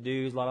list of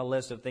to-dos, a lot of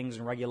list of things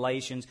and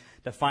regulations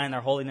to find their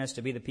holiness,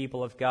 to be the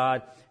people of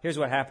God. Here's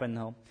what happened,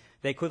 though.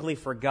 They quickly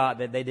forgot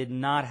that they did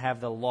not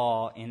have the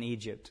law in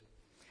Egypt.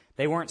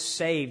 They weren't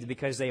saved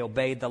because they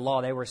obeyed the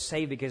law. They were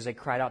saved because they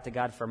cried out to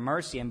God for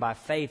mercy, and by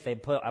faith they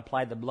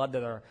applied the blood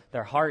to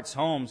their hearts,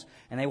 homes,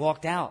 and they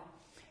walked out.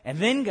 And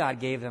then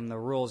God gave them the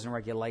rules and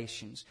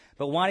regulations.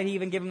 But why did He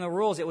even give them the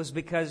rules? It was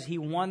because He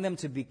wanted them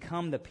to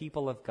become the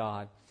people of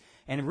God.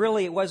 And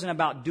really, it wasn't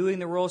about doing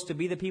the rules to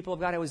be the people of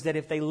God. It was that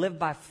if they lived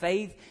by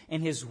faith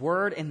in His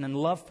Word and in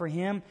love for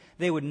Him,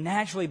 they would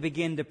naturally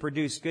begin to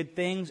produce good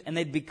things, and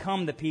they'd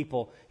become the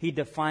people He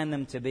defined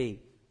them to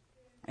be.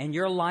 In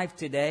your life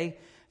today,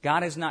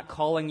 God is not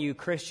calling you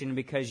Christian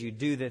because you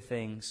do the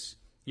things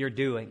you're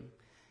doing.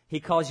 He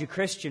calls you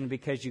Christian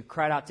because you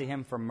cried out to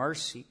Him for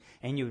mercy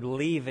and you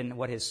believe in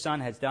what His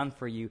Son has done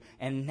for you.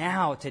 And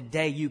now,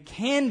 today, you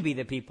can be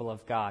the people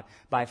of God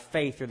by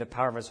faith through the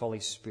power of His Holy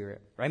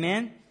Spirit.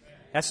 Amen?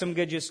 That's some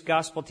good just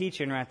gospel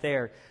teaching right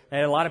there.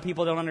 And a lot of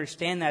people don't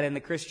understand that in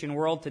the Christian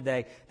world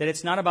today, that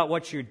it's not about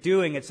what you're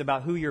doing, it's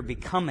about who you're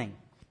becoming.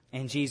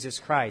 in Jesus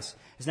Christ.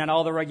 It's not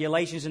all the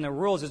regulations and the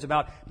rules. It's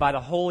about, by the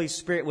Holy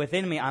Spirit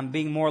within me, I'm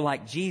being more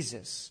like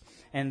Jesus.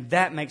 And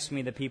that makes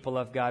me the people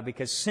of God,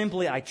 because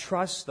simply I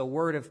trust the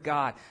Word of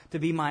God to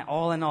be my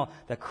all in all.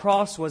 The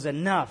cross was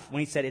enough. When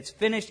He said, it's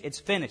finished,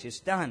 it's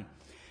done.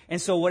 And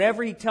so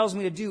whatever He tells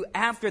me to do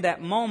after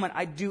that moment,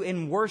 I do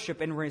in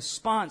worship, in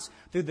response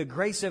through the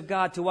grace of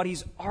God to what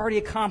He's already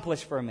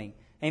accomplished for me.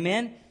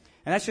 Amen?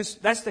 And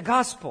that's the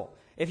gospel.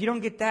 If you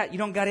don't get that, you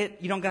don't got it,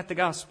 you don't got the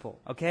gospel.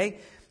 Okay?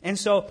 And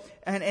so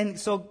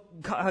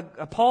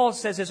Paul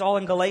says this all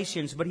in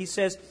Galatians, but he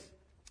says,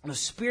 the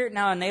Spirit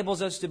now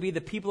enables us to be the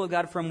people of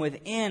God from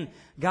within.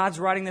 God's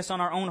writing this on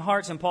our own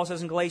hearts. And Paul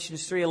says in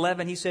Galatians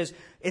 3:11, he says,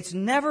 it's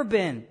never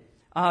been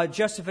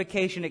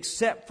justification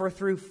except for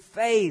through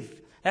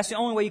faith. That's the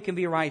only way you can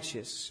be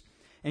righteous.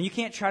 And you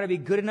can't try to be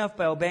good enough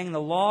by obeying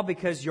the law,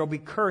 because you'll be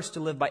cursed to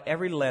live by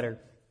every letter.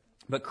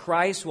 But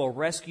Christ will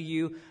rescue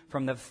you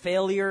from the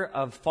failure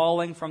of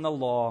falling from the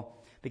law,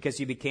 because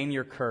He became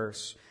your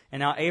curse. And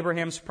now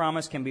Abraham's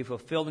promise can be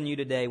fulfilled in you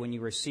today when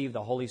you receive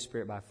the Holy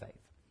Spirit by faith.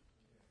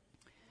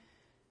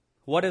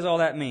 What does all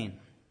that mean?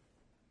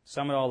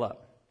 Sum it all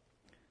up.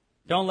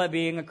 Don't let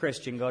being a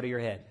Christian go to your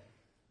head.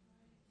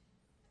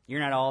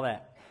 You're not all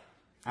that.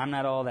 I'm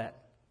not all that.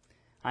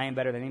 I am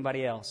better than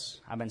anybody else.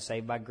 I've been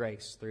saved by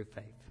grace through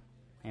faith.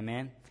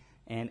 Amen?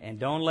 And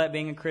don't let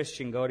being a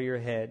Christian go to your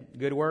head.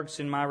 Good works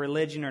in my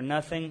religion are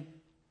nothing.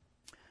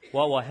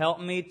 What will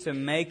help me to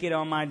make it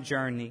on my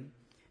journey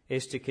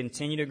is to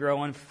continue to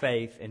grow in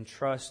faith and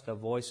trust the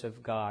voice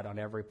of God on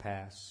every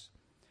pass.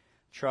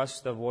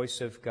 Trust the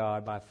voice of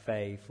God by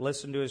faith.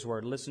 Listen to His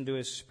Word. Listen to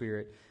His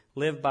Spirit.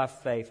 Live by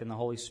faith in the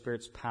Holy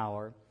Spirit's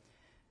power.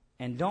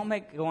 And don't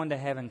make going to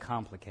heaven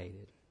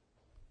complicated.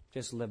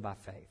 Just live by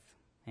faith.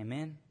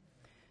 Amen?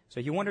 So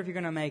you wonder if you're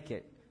going to make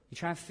it. You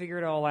try to figure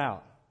it all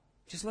out.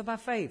 Just live by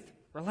faith.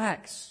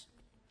 Relax.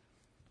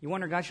 You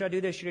wonder, God, should I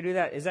do this? Should I do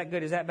that? Is that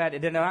good? Is that bad?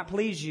 Did it not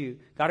please you?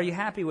 God, are you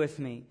happy with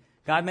me?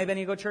 God, maybe I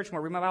need to go to church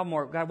more, read my Bible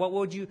more. God,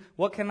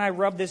 what can I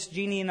rub this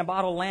genie in a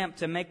bottle lamp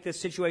to make this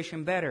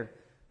situation better?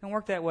 Don't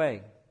work that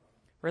way.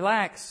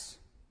 Relax.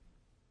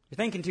 You're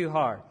thinking too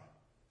hard.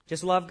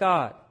 Just love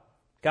God.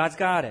 God's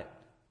got it.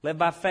 Live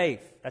by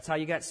faith. That's how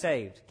you got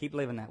saved. Keep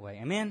living that way.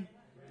 Amen?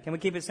 Can we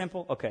keep it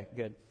simple? Okay,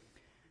 good.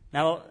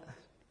 Now,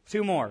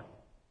 2 more.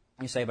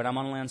 You say, but I'm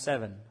only on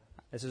 7.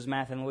 This is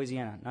math in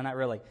Louisiana. No, not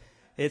really.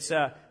 It's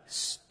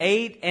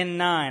 8 and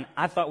 9.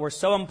 I thought were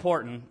so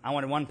important, I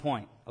wanted 1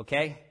 point.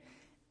 Okay?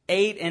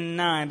 8 and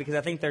 9, because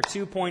I think they're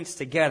 2 points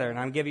together. And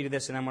I'm giving you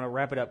this, and I'm going to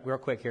wrap it up real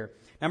quick here.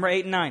 Number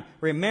 8 and 9.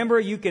 Remember,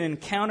 you can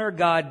encounter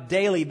God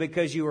daily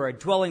because you are a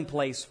dwelling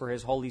place for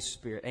His Holy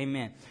Spirit.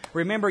 Amen.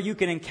 Remember, you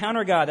can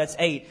encounter God. That's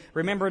 8.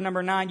 Remember,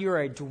 number 9, you are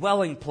a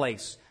dwelling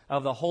place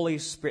of the Holy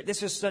Spirit.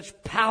 This is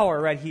such power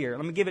right here.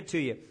 Let me give it to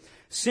you.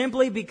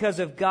 Simply because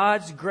of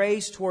God's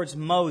grace towards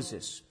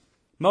Moses.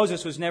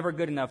 Moses was never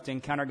good enough to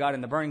encounter God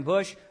in the burning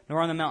bush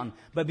nor on the mountain.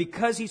 But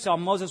because he saw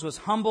Moses was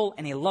humble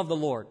and he loved the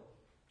Lord,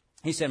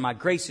 He said, my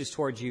grace is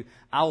towards you.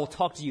 I will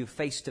talk to you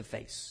face to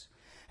face.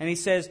 And He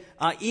says,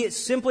 it's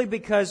simply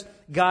because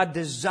God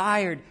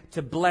desired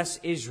to bless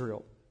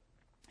Israel.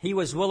 He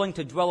was willing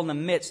to dwell in the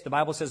midst, the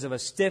Bible says, of a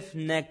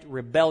stiff-necked,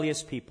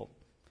 rebellious people.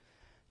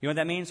 You know what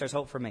that means? There's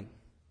hope for me.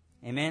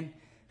 Amen?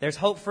 There's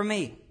hope for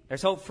me.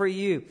 There's hope for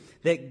you.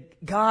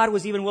 That God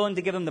was even willing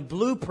to give them the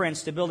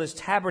blueprints to build His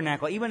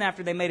tabernacle, even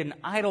after they made an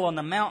idol on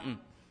the mountain.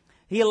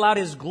 He allowed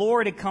His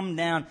glory to come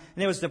down.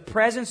 And it was the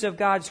presence of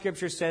God,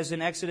 Scripture says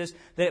in Exodus,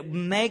 that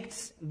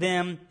makes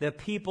them the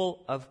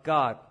people of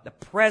God. The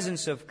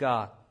presence of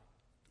God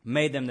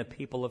made them the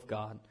people of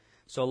God,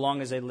 so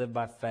long as they live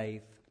by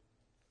faith.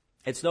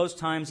 It's those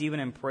times, even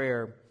in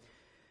prayer,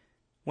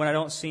 when I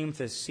don't seem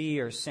to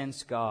see or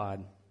sense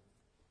God,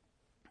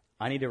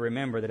 I need to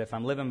remember that if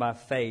I'm living by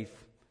faith,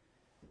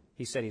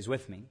 He said He's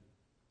with me.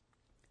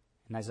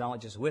 And He's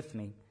not just with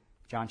me.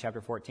 John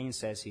chapter 14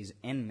 says He's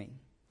in me.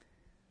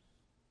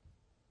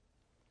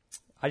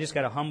 I just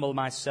got to humble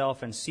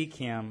myself and seek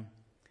Him.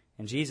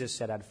 And Jesus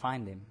said I'd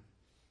find Him.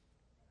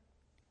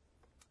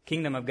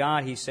 Kingdom of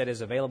God, He said, is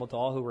available to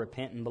all who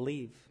repent and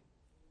believe.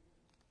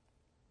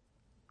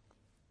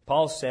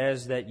 Paul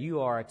says that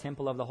you are a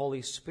temple of the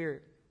Holy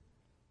Spirit.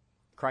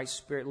 Christ's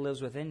Spirit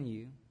lives within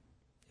you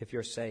if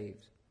you're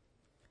saved.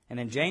 And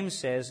then James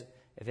says,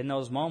 if in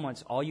those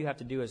moments, all you have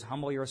to do is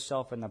humble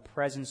yourself in the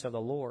presence of the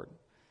Lord,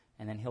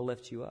 and then He'll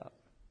lift you up.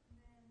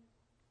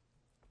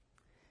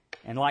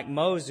 And like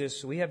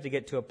Moses, we have to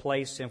get to a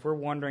place, if we're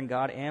wondering,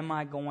 God, am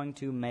I going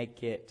to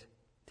make it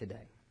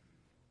today?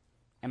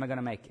 Am I going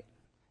to make it?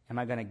 Am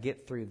I going to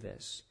get through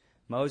this?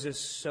 Moses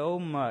so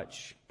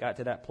much got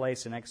to that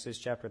place in Exodus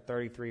chapter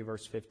 33,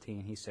 verse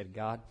 15. He said,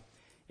 God,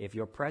 if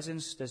your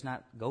presence does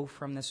not go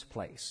from this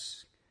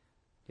place,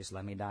 just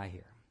let me die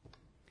here.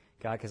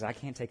 God, because I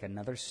can't take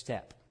another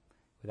step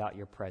without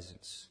your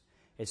presence.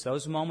 It's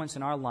those moments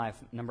in our life,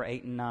 number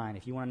 8 and 9,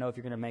 if you want to know if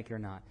you're going to make it or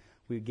not.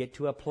 We get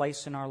to a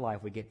place in our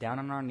life, we get down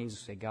on our knees and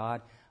say,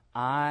 God,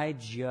 I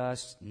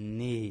just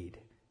need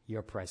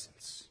your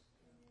presence.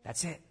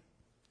 That's it.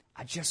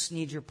 I just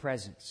need your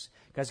presence.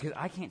 Because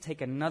I can't take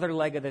another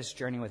leg of this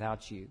journey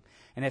without you.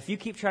 And if you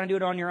keep trying to do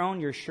it on your own,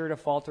 you're sure to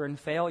falter and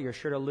fail. You're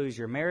sure to lose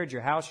your marriage,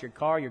 your house, your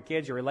car, your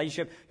kids, your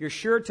relationship. You're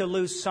sure to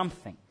lose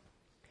something.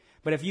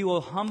 But if you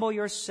will humble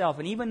yourself,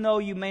 and even though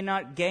you may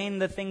not gain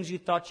the things you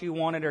thought you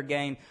wanted or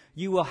gain,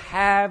 you will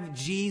have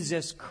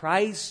Jesus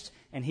Christ,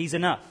 and He's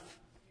enough.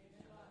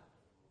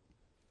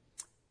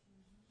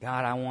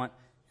 God, I want...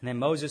 And then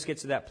Moses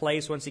gets to that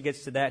place. Once he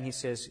gets to that, and he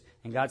says,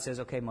 and God says,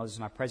 okay, Moses,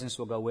 my presence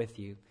will go with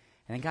you.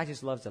 And then God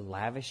just loves to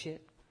lavish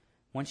it.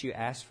 Once you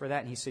ask for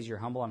that, and He says you're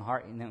humble in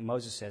heart, and then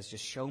Moses says,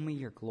 just show me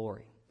your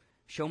glory.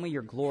 Show me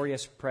your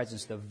glorious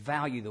presence, the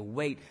value, the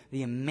weight,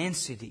 the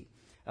immensity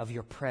of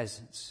your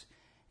presence.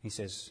 He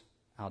says,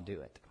 I'll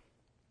do it.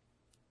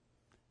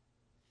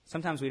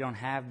 Sometimes we don't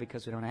have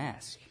because we don't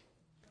ask.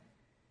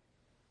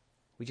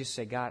 We just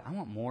say, God, I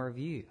want more of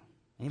you.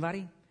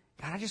 Anybody?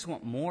 God, I just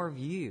want more of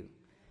you.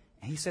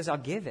 And He says, I'll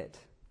give it.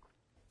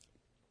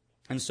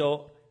 And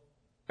so,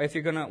 if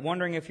you're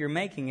wondering if you're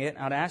making it,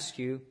 I'd ask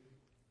you,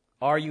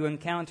 are you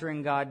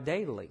encountering God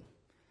daily?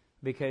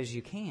 Because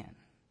you can.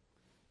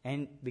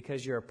 And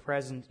because you're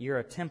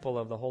a temple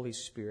of the Holy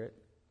Spirit.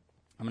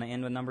 I'm going to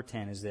end with number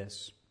 10 is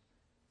this.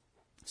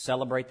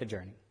 Celebrate the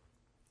journey.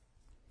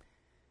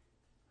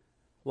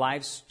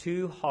 Life's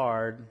too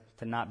hard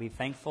to not be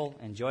thankful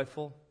and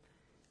joyful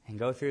and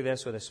go through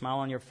this with a smile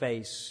on your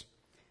face.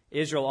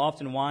 Israel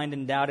often whined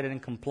and doubted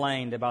and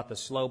complained about the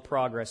slow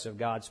progress of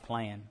God's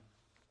plan.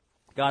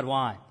 God,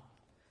 why?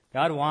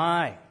 God,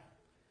 why?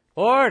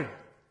 Lord,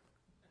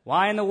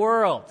 why in the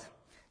world?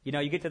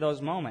 You get to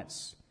those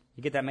moments.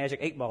 You get that magic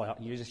 8 ball out.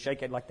 And you just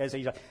shake it like this.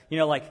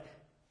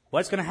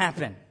 What's going to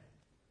happen?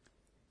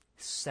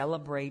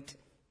 Celebrate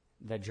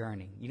the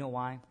journey. You know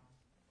why?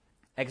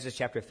 Exodus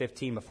chapter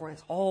 15, before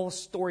this whole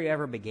story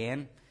ever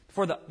began,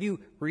 you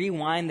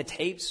rewind the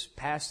tapes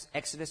past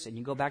Exodus and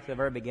you go back to the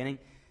very beginning,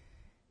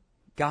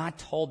 God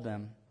told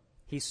them,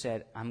 He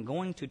said, I'm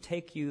going to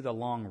take you the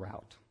long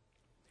route.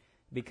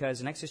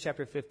 Because in Exodus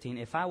chapter 15,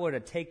 if I were to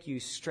take you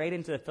straight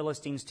into the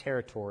Philistines'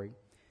 territory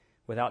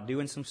without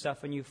doing some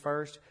stuff in you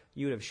first,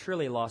 you would have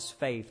surely lost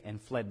faith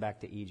and fled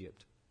back to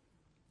Egypt.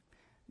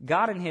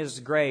 God in His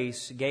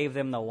grace gave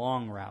them the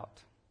long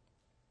route.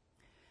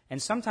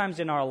 And sometimes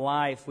in our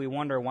life, we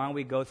wonder why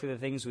we go through the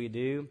things we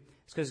do.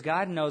 It's because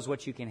God knows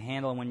what you can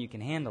handle and when you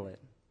can handle it.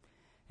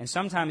 And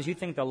sometimes you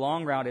think the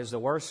long route is the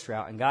worst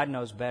route, and God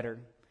knows better.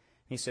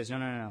 He says,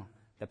 no.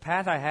 The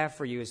path I have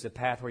for you is the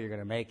path where you're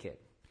going to make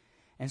it.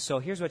 And so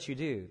here's what you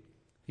do.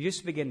 You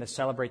just begin to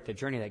celebrate the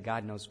journey that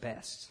God knows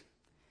best.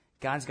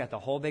 God's got the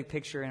whole big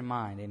picture in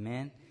mind.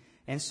 Amen?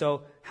 And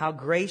so how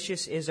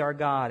gracious is our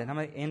God. And I'm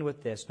going to end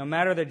with this. No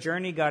matter the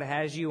journey God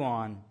has you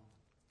on,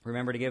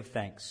 remember to give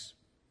thanks.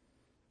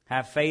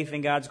 Have faith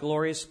in God's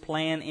glorious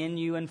plan in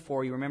you and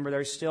for you. Remember,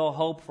 there's still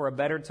hope for a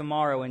better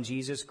tomorrow in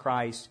Jesus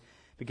Christ,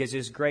 because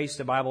His grace,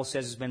 the Bible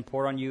says, has been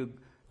poured on you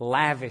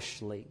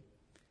lavishly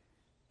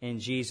in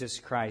Jesus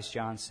Christ,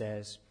 John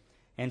says.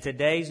 And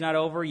today's not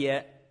over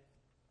yet,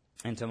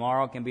 and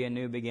tomorrow can be a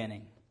new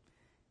beginning.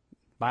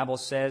 The Bible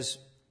says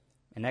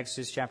in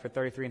Exodus chapter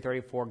 33 and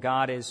 34,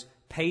 God is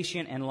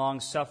patient and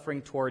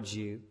long-suffering towards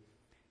you.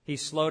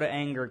 He's slow to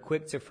anger,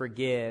 quick to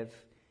forgive.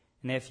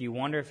 And if you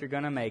wonder if you're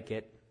going to make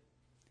it,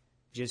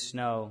 just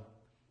know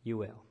you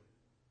will.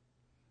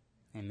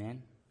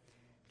 Amen.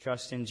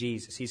 Trust in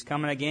Jesus. He's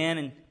coming again,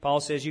 and Paul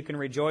says you can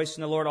rejoice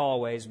in the Lord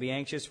always. Be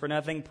anxious for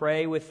nothing.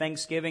 Pray with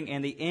thanksgiving,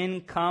 and the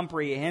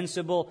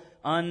incomprehensible,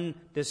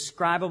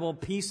 undescribable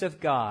peace of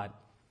God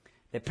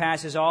that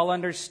passes all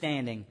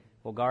understanding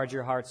will guard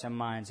your hearts and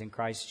minds in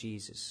Christ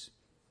Jesus.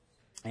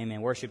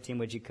 Amen. Worship team,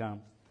 would you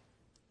come?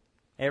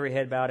 Every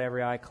head bowed,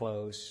 every eye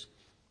closed.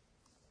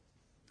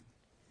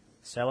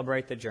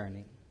 Celebrate the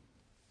journey.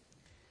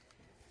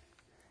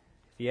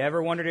 If you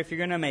ever wondered if you're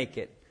going to make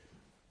it,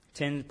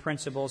 10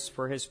 principles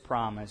for His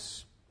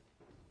promise.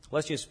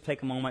 Let's just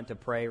take a moment to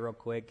pray real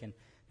quick and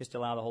just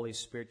allow the Holy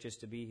Spirit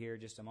just to be here,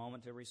 just a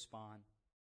moment to respond.